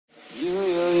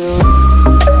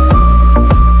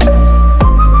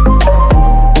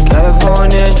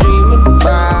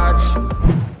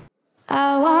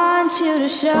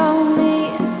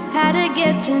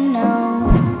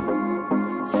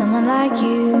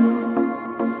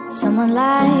someone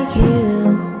like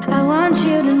you. I want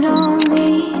you to know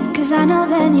me, 'cause I know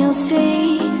then you'll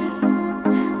see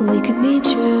we could be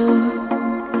true,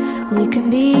 we can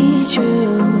be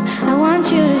true. I want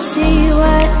you to see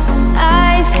what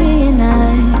I see in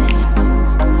us.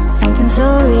 Something so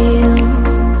real,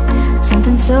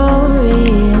 something so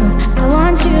real. I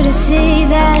want you to see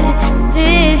that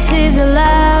this is a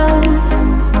love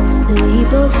that we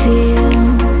both feel,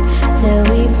 that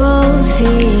we both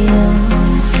feel.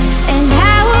 And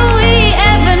how will we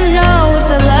ever know if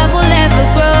the love will ever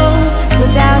grow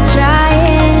without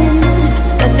trying,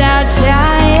 without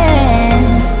trying?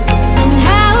 And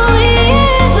how will we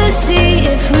ever see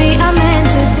if we are meant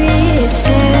to be? It's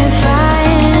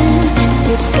terrifying,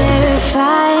 it's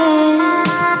terrifying.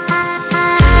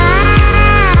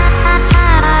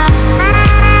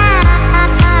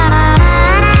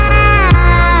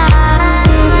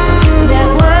 That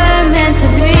we're meant to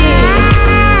be.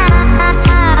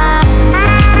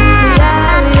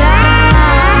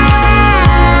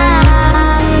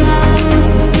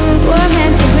 We're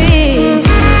meant to be.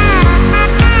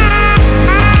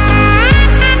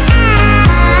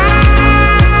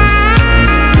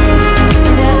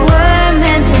 That we're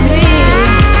meant to be.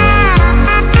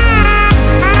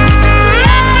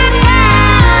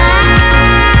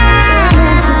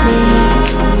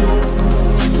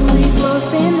 We've both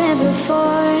been there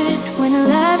before. When a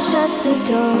love shuts the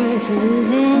door, it's a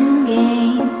losing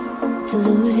game, it's a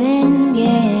losing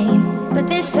game. But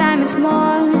this time it's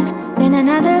more than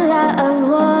another lot of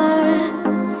war.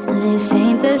 This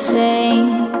ain't the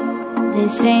same,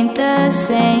 this ain't the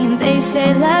same. They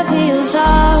say love heals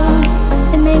all,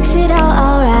 it makes it all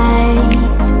alright.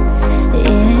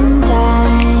 In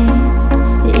time,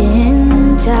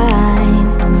 in time.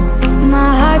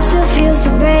 My heart still feels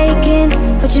the breaking,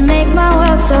 but you make my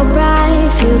world so bright.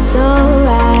 Feels so